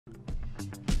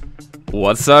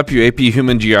What's up, you AP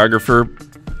Human Geographer?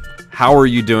 How are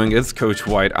you doing? It's Coach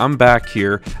White. I'm back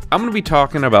here. I'm going to be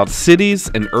talking about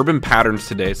cities and urban patterns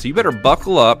today, so you better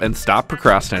buckle up and stop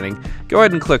procrastinating. Go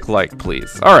ahead and click like,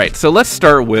 please. All right, so let's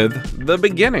start with the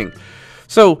beginning.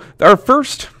 So our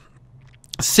first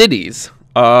cities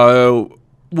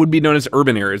would be known as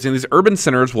urban areas, and these urban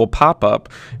centers will pop up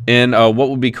in what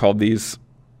would be called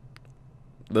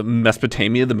the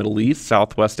Mesopotamia, the Middle East,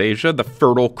 Southwest Asia, the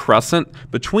Fertile Crescent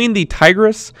between the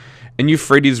Tigris and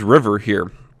Euphrates River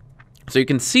here. So you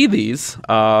can see these,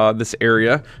 this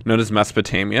area known as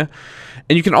Mesopotamia.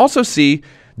 And you can also see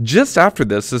just after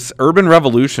this urban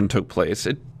revolution took place.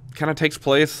 It kind of takes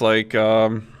place like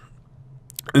in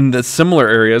the similar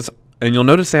areas, and you'll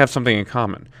notice they have something in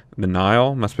common. The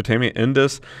Nile, Mesopotamia,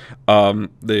 Indus,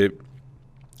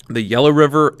 the Yellow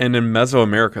River, and in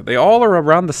Mesoamerica. They all are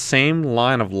around the same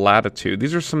line of latitude.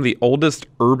 These are some of the oldest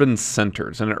urban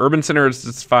centers. And an urban center is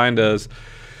defined as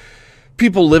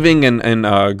people living in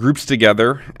groups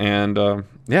together. And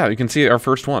yeah, you can see our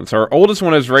first one. So our oldest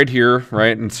one is right here,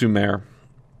 right in Sumer.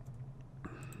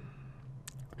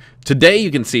 Today, you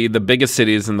can see the biggest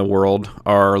cities in the world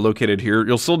are located here.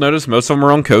 You'll still notice most of them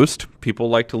are on coast. People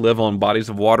like to live on bodies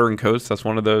of water and coasts. That's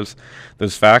one of those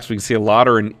facts. We can see a lot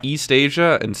are in East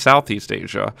Asia and Southeast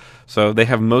Asia. So they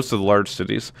have most of the large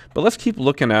cities. But let's keep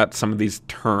looking at some of these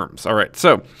terms. All right,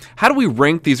 so how do we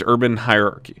rank these urban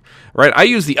hierarchy? Right, I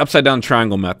use the upside down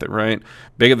triangle method, right?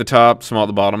 Big at the top, small at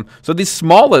the bottom. So the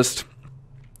smallest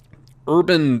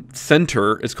urban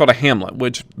center is called a hamlet,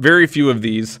 which very few of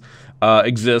these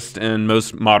exist in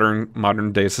most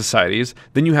modern day societies.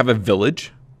 Then you have a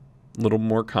village, a little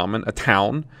more common, a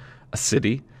town, a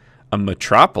city, a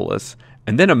metropolis,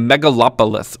 and then a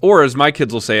megalopolis, or as my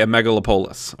kids will say, a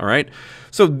megalopolis. All right.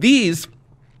 So these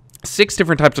 6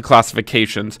 different types of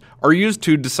classifications are used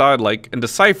to decide and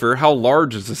decipher how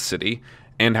large is a city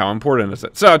and how important is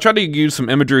it. So I tried to use some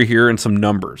imagery here and some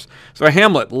numbers. So a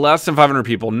hamlet, less than 500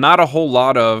 people, not a whole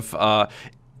lot of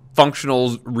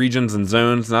functional regions and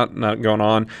zones, not going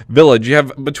on. Village, you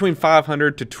have between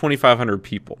 500 to 2,500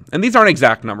 people. And these aren't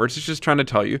exact numbers. It's just trying to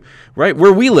tell you, right?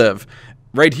 Where we live,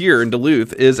 right here in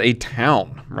Duluth, is a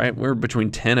town, right? We're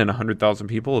between 10 and 100,000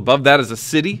 people. Above that is a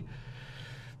city,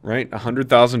 right?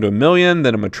 100,000 to a million.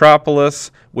 Then a metropolis,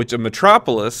 which a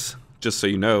metropolis, just so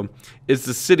you know, is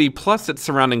the city plus its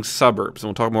surrounding suburbs. And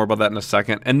we'll talk more about that in a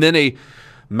second. And then a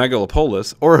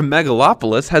megalopolis or a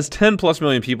megalopolis has 10 plus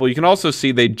million people. You can also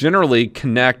see they generally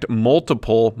connect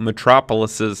multiple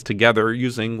metropolises together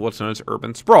using what's known as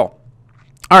urban sprawl.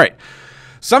 All right.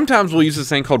 Sometimes we'll use this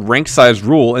thing called rank size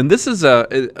rule, and this is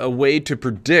a way to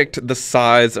predict the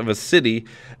size of a city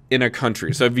in a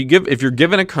country. So if you're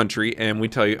given a country and we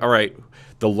tell you, all right,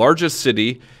 the largest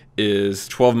city is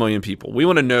 12 million people. We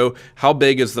want to know how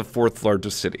big is the 4th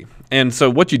largest city. And so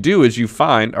what you do is you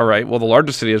find, all right, well, the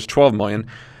largest city is 12 million.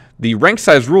 The rank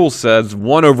size rule says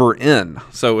 1 over n.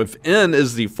 So if n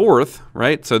is the 4th,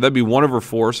 right, so that'd be 1 over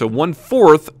 4. So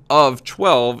 1/4 of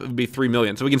 12 would be 3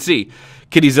 million. So we can see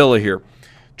Kittyzilla here,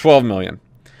 12 million.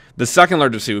 The second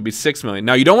largest city would be 6 million.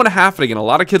 Now, you don't want to half it again. A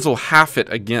lot of kids will half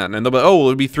it again, and they'll be, oh, well, it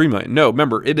would be 3 million. No,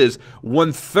 remember, it is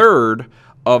 1/3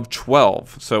 of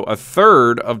 12. So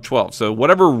 1/3 of 12. So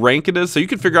whatever rank it is, so you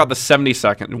can figure out the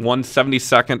 72nd,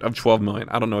 1/72 of 12 million.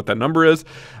 I don't know what that number is.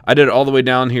 I did it all the way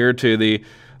down here to the,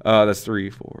 that's 3,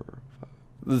 4, 5,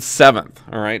 the 7th.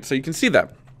 All right. So you can see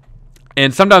that.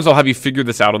 And sometimes I'll have you figure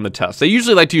this out on the test. They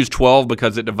usually like to use 12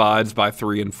 because it divides by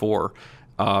 3 and 4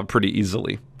 pretty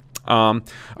easily. All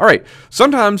right.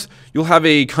 Sometimes you'll have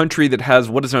a country that has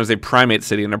what is known as a primate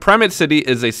city. And a primate city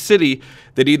is a city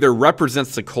that either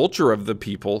represents the culture of the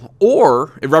people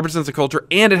or it represents the culture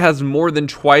and it has more than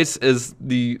twice as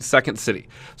the second city.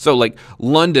 So like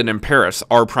London and Paris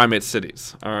are primate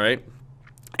cities. All right.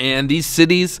 And these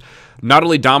cities not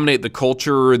only dominate the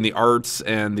culture and the arts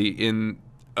and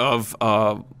of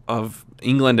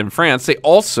England and France, they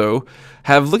also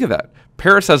have, look at that.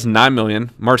 Paris has 9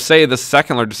 million. Marseille, the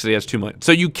second largest city, has 2 million.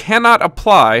 So you cannot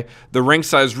apply the rank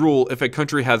size rule if a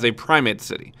country has a primate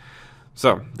city.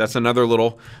 So that's another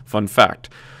little fun fact.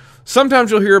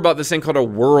 Sometimes you'll hear about this thing called a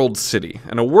world city.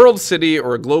 And a world city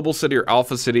or a global city or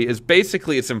alpha city is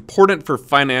basically, it's important for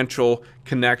financial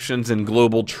connections and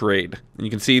global trade. And you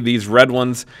can see these red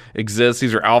ones exist.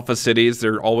 These are alpha cities.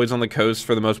 They're always on the coast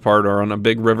for the most part or on a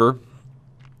big river.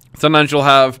 Sometimes you'll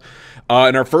have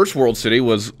and our first world city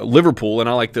was Liverpool, and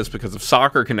I like this because of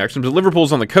soccer connections. But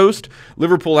Liverpool's on the coast.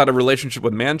 Liverpool had a relationship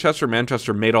with Manchester.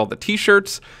 Manchester made all the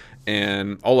T-shirts,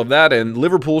 and all of that, and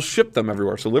Liverpool shipped them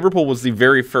everywhere. So Liverpool was the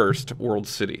very first world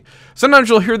city. Sometimes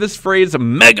you'll hear this phrase,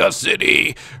 mega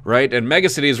city, right? And mega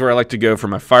city is where I like to go for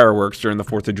my fireworks during the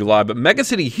 4th of July. But mega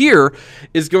city here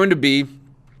is going to be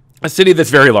a city that's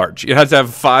very large. It has to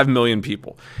have 5 million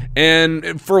people.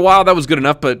 And for a while that was good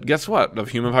enough, but guess what? The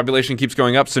human population keeps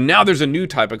going up. So now there's a new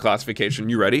type of classification.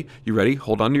 You ready? You ready?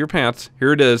 Hold on to your pants.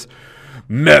 Here it is.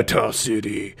 Meta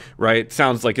city, right?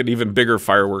 Sounds like an even bigger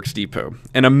fireworks depot.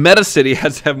 And a meta city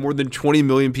has to have more than 20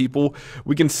 million people.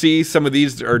 We can see some of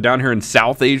these are down here in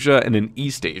South Asia and in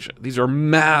East Asia. These are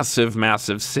massive,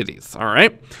 massive cities, all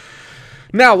right?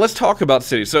 Now, let's talk about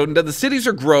cities. So the cities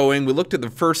are growing. We looked at the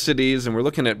first cities, and we're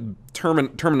looking at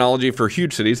terminology for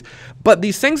huge cities. But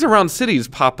these things around cities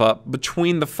pop up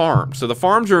between the farms. So the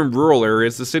farms are in rural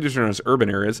areas. The cities are known as urban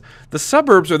areas. The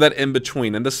suburbs are that in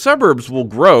between. And the suburbs will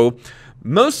grow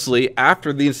mostly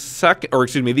after the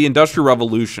Industrial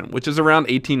Revolution, which is around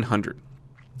 1800.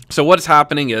 So what's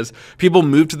happening is people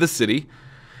move to the city,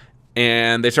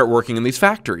 and they start working in these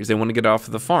factories. They want to get off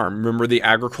of the farm. Remember the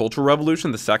agricultural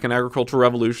revolution? The second agricultural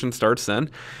revolution starts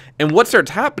then. And what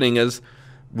starts happening is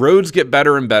roads get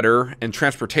better and better, and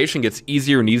transportation gets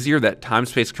easier and easier. That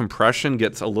time-space compression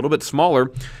gets a little bit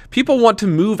smaller. People want to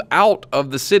move out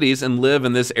of the cities and live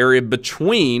in this area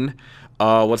between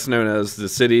what's known as the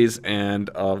cities and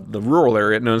the rural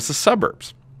area known as the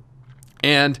suburbs.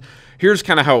 And here's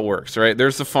kind of how it works, right?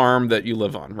 There's the farm that you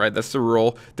live on, right? That's the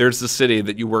rural. There's the city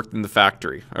that you worked in the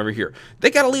factory over here. They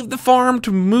got to leave the farm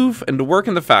to move and to work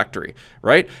in the factory,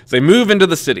 right? So they move into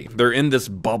the city. They're in this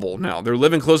bubble now. They're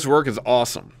living close to work is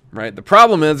awesome, right? The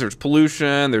problem is there's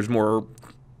pollution. There's more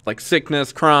like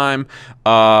sickness, crime,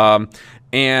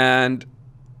 and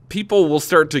people will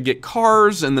start to get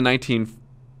cars in the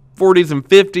 1940s and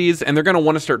 50s, and they're going to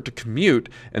want to start to commute.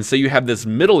 And so you have this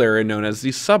middle area known as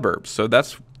the suburbs. So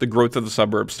that's the growth of the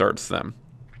suburbs starts then.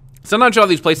 Sometimes you have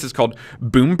these places called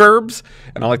boom burbs,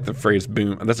 and I like the phrase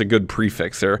boom. That's a good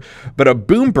prefix there. But a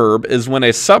boom burb is when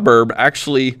a suburb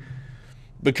actually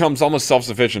becomes almost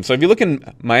self-sufficient. So if you look in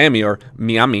Miami,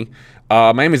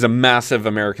 Miami's a massive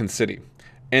American city.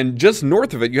 And just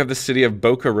north of it, you have the city of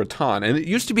Boca Raton. And it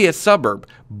used to be a suburb.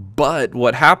 But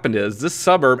what happened is this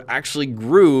suburb actually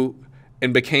grew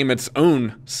and became its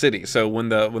own city. So when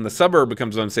the suburb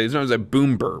becomes its own city, it's known as a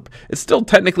boom burb. It's still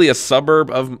technically a suburb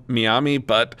of Miami,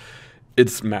 but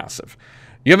it's massive.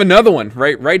 You have another one,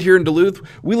 right here in Duluth.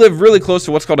 We live really close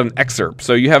to what's called an exurb.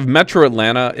 So you have Metro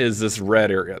Atlanta is this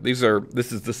red area. This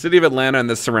is the city of Atlanta and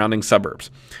the surrounding suburbs.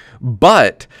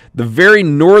 But the very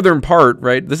northern part,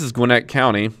 right, this is Gwinnett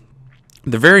County,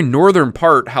 the very northern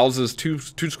part houses two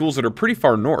schools that are pretty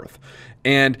far north.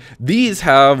 And these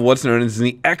have what's known as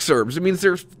the exurbs. It means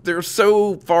they're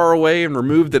so far away and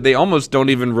removed that they almost don't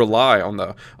even rely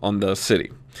on the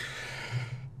city.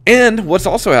 And what's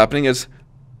also happening is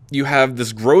you have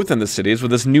this growth in the cities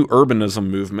with this new urbanism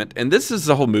movement. And this is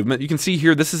the whole movement. You can see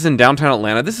here, this is in downtown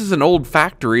Atlanta. This is an old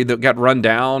factory that got run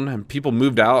down and people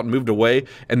moved out and moved away.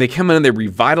 And they come in and they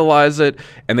revitalize it.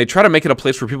 And they try to make it a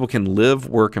place where people can live,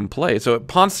 work, and play. So at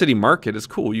Ponce City Market is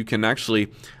cool. You can actually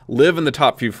live in the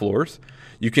top few floors.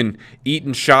 You can eat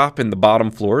and shop in the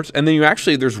bottom floors, and then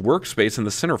there's workspace in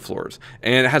the center floors,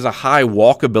 and it has a high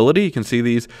walkability. You can see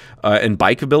these and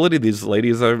bikeability. These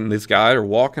ladies and this guy are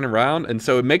walking around, and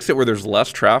so it makes it where there's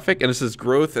less traffic, and it's this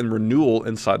growth and renewal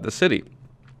inside the city.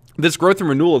 This growth and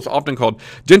renewal is often called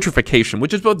gentrification,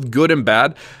 which is both good and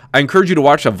bad. I encourage you to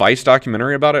watch a Vice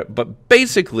documentary about it, but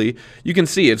basically, you can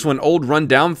see it's when old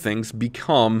rundown things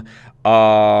become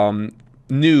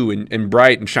new and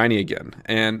bright and shiny again.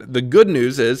 And the good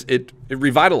news is it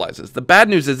revitalizes. The bad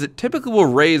news is it typically will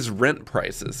raise rent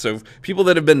prices. So people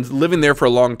that have been living there for a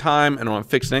long time and on a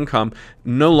fixed income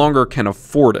no longer can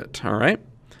afford it, all right?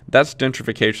 That's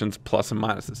gentrification's plus and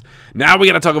minuses. Now we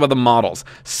got to talk about the models.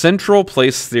 Central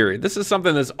place theory. This is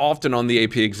something that's often on the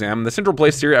AP exam. The central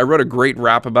place theory, I wrote a great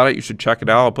rap about it. You should check it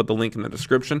out. I'll put the link in the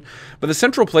description. But the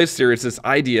central place theory is this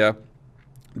idea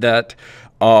that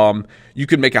you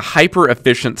could make a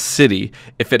hyper-efficient city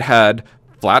if it had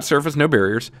flat surface, no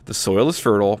barriers, the soil is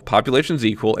fertile, population's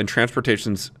equal, and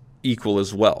transportation's equal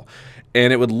as well.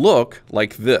 And it would look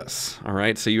like this, all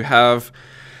right? So you have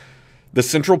the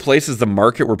central place is the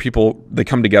market where people, they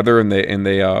come together and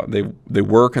they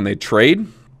work and they trade.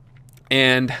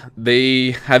 And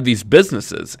they have these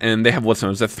businesses, and they have what's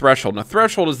known as a threshold. And a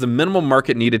threshold is the minimum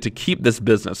market needed to keep this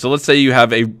business. So let's say you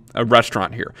have a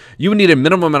restaurant here. You would need a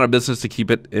minimum amount of business to keep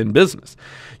it in business.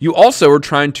 You also are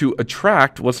trying to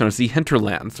attract what's known as the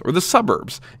hinterlands or the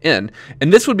suburbs in.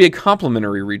 And this would be a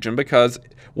complementary region because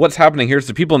what's happening here is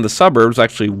the people in the suburbs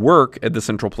actually work at the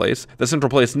central place. The central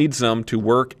place needs them to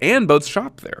work and both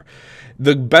shop there.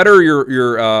 The better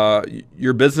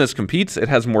your business competes, it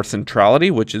has more centrality,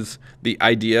 which is the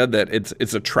idea that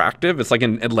it's attractive. It's like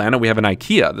in Atlanta, we have an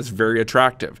IKEA that's very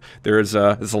attractive. There's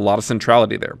a lot of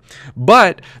centrality there.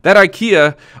 But that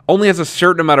IKEA only has a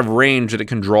certain amount of range that it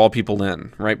can draw people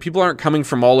in, right? People aren't coming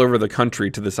from all over the country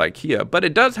to this IKEA, but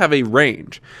it does have a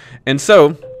range. And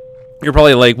so you're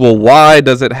probably like, well, why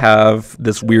does it have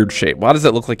this weird shape? Why does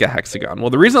it look like a hexagon?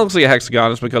 Well, the reason it looks like a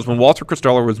hexagon is because when Walter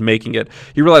Christaller was making it,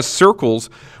 he realized circles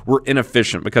were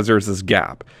inefficient because there was this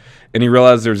gap. And he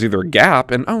realized there's either a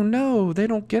gap and, oh no, they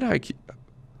don't get IKEA.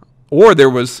 Or there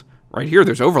was, right here,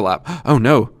 there's overlap. Oh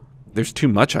no, there's too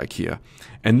much IKEA.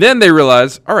 And then they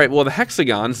realized, all right, well, the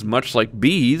hexagons, much like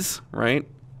bees, right,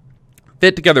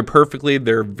 fit together perfectly.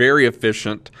 They're very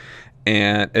efficient.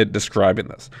 And at describing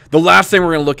this. The last thing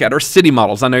we're going to look at are city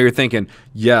models. I know you're thinking,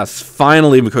 yes,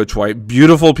 finally, Coach White,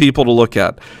 beautiful people to look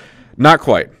at. Not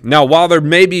quite. Now, while there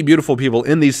may be beautiful people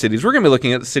in these cities, we're going to be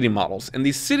looking at city models. And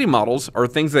these city models are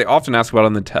things they often ask about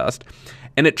on the test.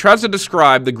 And it tries to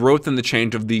describe the growth and the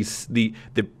change of the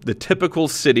typical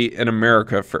city in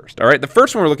America first. All right, the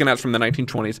first one we're looking at is from the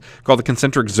 1920s called the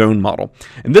concentric zone model.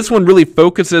 And this one really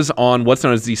focuses on what's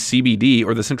known as the CBD,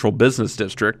 or the Central Business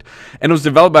District. And it was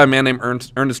developed by a man named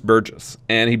Ernest Burgess.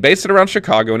 And he based it around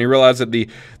Chicago, and he realized that the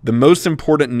most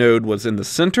important node was in the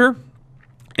center.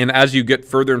 And as you get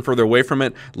further and further away from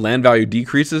it, land value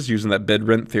decreases using that bid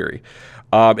rent theory.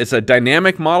 It's a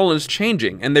dynamic model and it's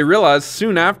changing. And they realized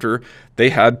soon after they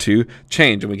had to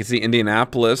change. And we can see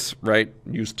Indianapolis, right,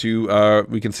 we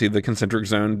can see the concentric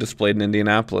zone displayed in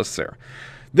Indianapolis there.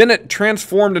 Then it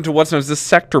transformed into what's known as the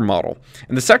sector model.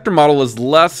 And the sector model is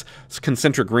less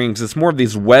concentric rings. It's more of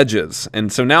these wedges.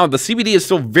 And so now the CBD is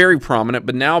still very prominent,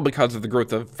 but now because of the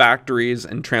growth of factories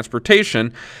and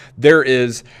transportation, there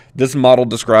is this model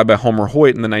described by Homer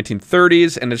Hoyt in the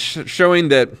 1930s, and it's showing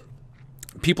that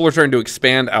people are starting to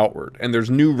expand outward, and there's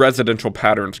new residential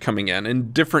patterns coming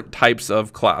in different types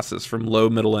of classes from low,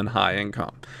 middle, and high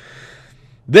income.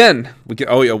 Then we can,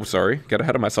 got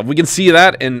ahead of myself. We can see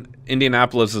that in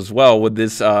Indianapolis as well with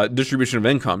this distribution of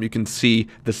income. You can see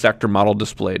the sector model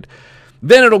displayed.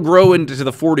 Then it'll grow into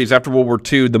the 40s after World War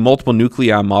II, the multiple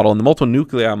nuclei model. And the multiple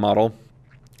nuclei model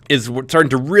is starting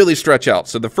to really stretch out.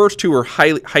 So the first two are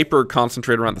hyper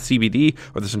concentrated around the CBD,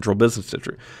 or the Central Business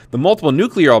District. The multiple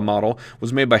nuclei model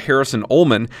was made by Harrison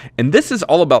Ullman, and this is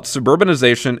all about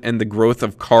suburbanization and the growth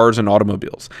of cars and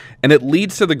automobiles. And it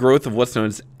leads to the growth of what's known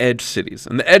as edge cities.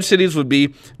 And the edge cities would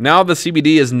be, now the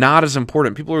CBD is not as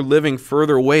important. People are living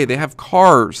further away. They have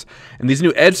cars, and these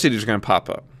new edge cities are going to pop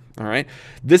up. All right.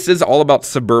 This is all about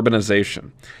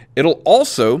suburbanization. It'll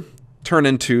also turn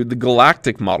into the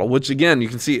galactic model, which again, you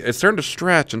can see it's starting to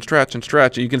stretch and stretch and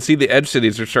stretch. And you can see the edge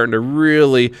cities are starting to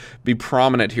really be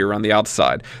prominent here on the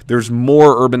outside. There's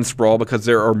more urban sprawl because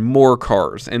there are more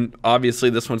cars. And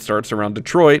obviously this one starts around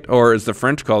Detroit, or as the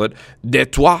French call it,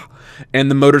 Detroit,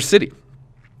 and the Motor City.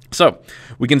 So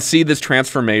we can see this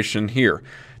transformation here.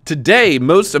 Today,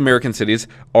 most American cities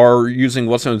are using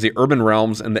what's known as the urban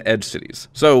realms and the edge cities.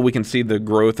 So we can see the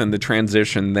growth and the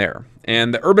transition there.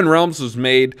 And the urban realms was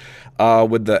made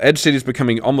with the edge cities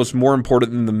becoming almost more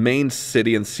important than the main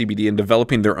city and CBD, and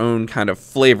developing their own kind of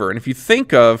flavor. And if you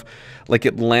think of like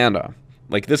Atlanta,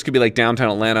 like this could be like downtown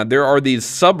Atlanta, there are these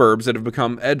suburbs that have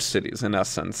become edge cities in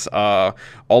essence, all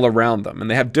around them. And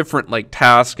they have different like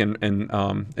tasks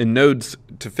and nodes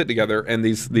to fit together. And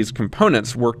these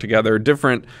components work together,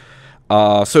 different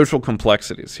social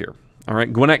complexities here. All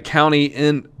right, Gwinnett County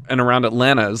in and around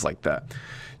Atlanta is like that.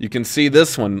 You can see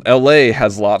this one, LA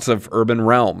has lots of urban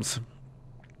realms.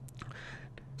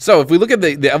 So if we look at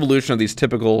the evolution of these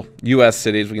typical US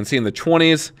cities, we can see in the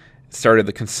 20s, it started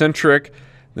the concentric.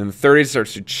 Then the 30s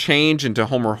starts to change into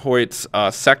Homer Hoyt's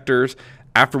sectors.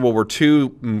 After World War II,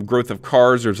 growth of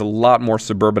cars, there's a lot more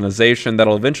suburbanization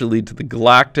that'll eventually lead to the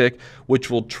galactic, which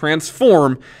will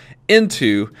transform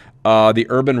into the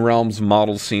urban realms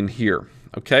model seen here.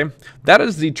 Okay, that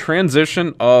is the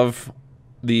transition of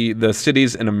the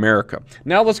cities in America.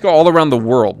 Now let's go all around the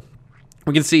world.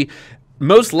 We can see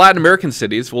most Latin American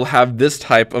cities will have this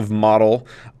type of model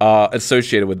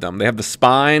associated with them. They have the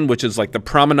spine, which is like the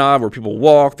promenade where people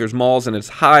walk. There's malls, and it's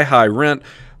high rent,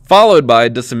 followed by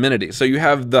disamenity. So you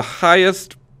have the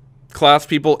highest class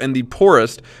people and the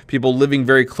poorest people living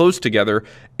very close together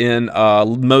in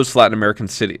most Latin American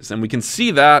cities. And we can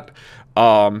see that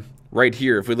right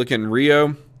here. If we look in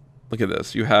Rio, look at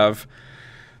this. You have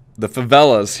the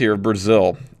favelas here of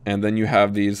Brazil, and then you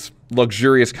have these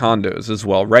luxurious condos as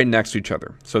well, right next to each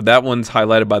other. So that one's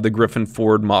highlighted by the Griffin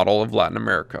Ford model of Latin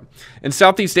America. In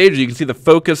Southeast Asia, you can see the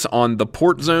focus on the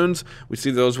port zones. We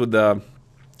see those with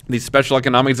these special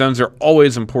economic zones are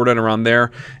always important around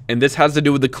there. And this has to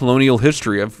do with the colonial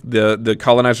history of the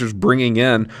colonizers bringing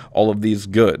in all of these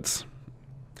goods.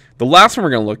 The last one we're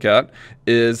going to look at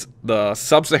is the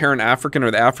Sub-Saharan African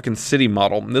or the African city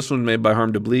model. And this one made by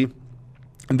Harm Deblis.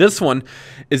 And this one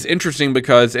is interesting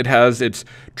because it has its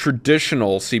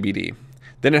traditional CBD.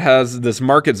 Then it has this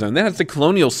market zone. Then it has the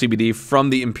colonial CBD from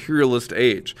the imperialist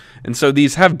age. And so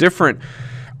these have different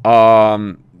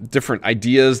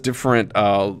ideas, different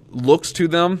looks to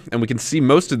them. And we can see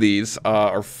most of these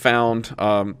are found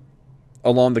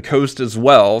along the coast as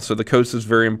well. So the coast is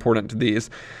very important to these.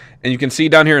 And you can see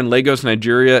down here in Lagos,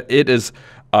 Nigeria, it is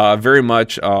very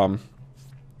much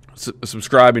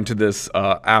subscribing to this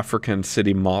African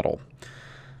city model.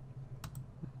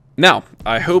 Now,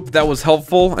 I hope that was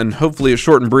helpful and hopefully it's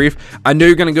short and brief. I know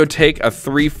you're going to go take a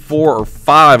 3, 4, or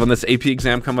 5 on this AP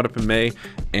exam coming up in May,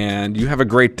 and you have a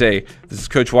great day. This is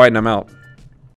Coach White, and I'm out.